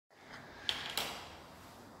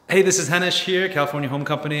Hey, this is Henish here, California Home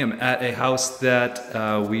Company. I'm at a house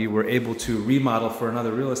that we were able to remodel for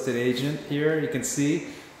another real estate agent here, you can see.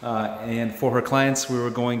 And for her clients, we were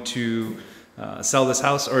going to sell this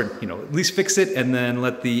house, or at least fix it and then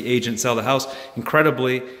let the agent sell the house.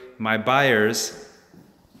 Incredibly, my buyers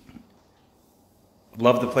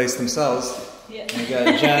love the place themselves. Yeah. We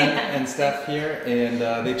got Jen and Steph here,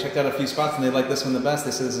 and they checked out a few spots and they like this one the best.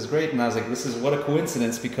 They said this is great, and I was like, this is what a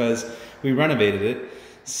coincidence, because we renovated it.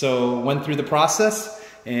 So went through the process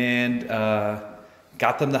and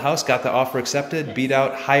got them the house, got the offer accepted, beat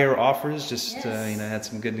out higher offers, just had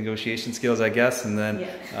some good negotiation skills, I guess, and then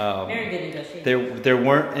very good negotiation. There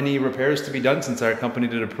weren't any repairs to be done, since our company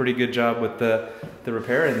did a pretty good job with the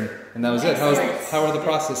repair, and that was it. How's the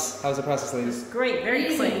process, ladies? Great, very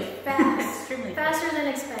easy, quick, fast, extremely faster than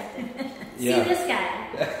expected. Yeah. See this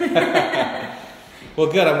guy. Well,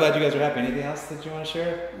 good. I'm glad you guys are happy. Anything else that you want to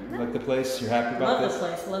share? No. Like the place? You're happy about this?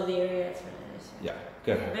 Love the place. Love the area. It's really nice. Yeah,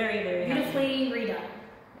 good. Very, very beautifully redone.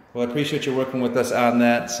 Well, I appreciate you working with us on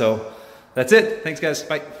that. So that's it. Thanks, guys.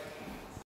 Bye.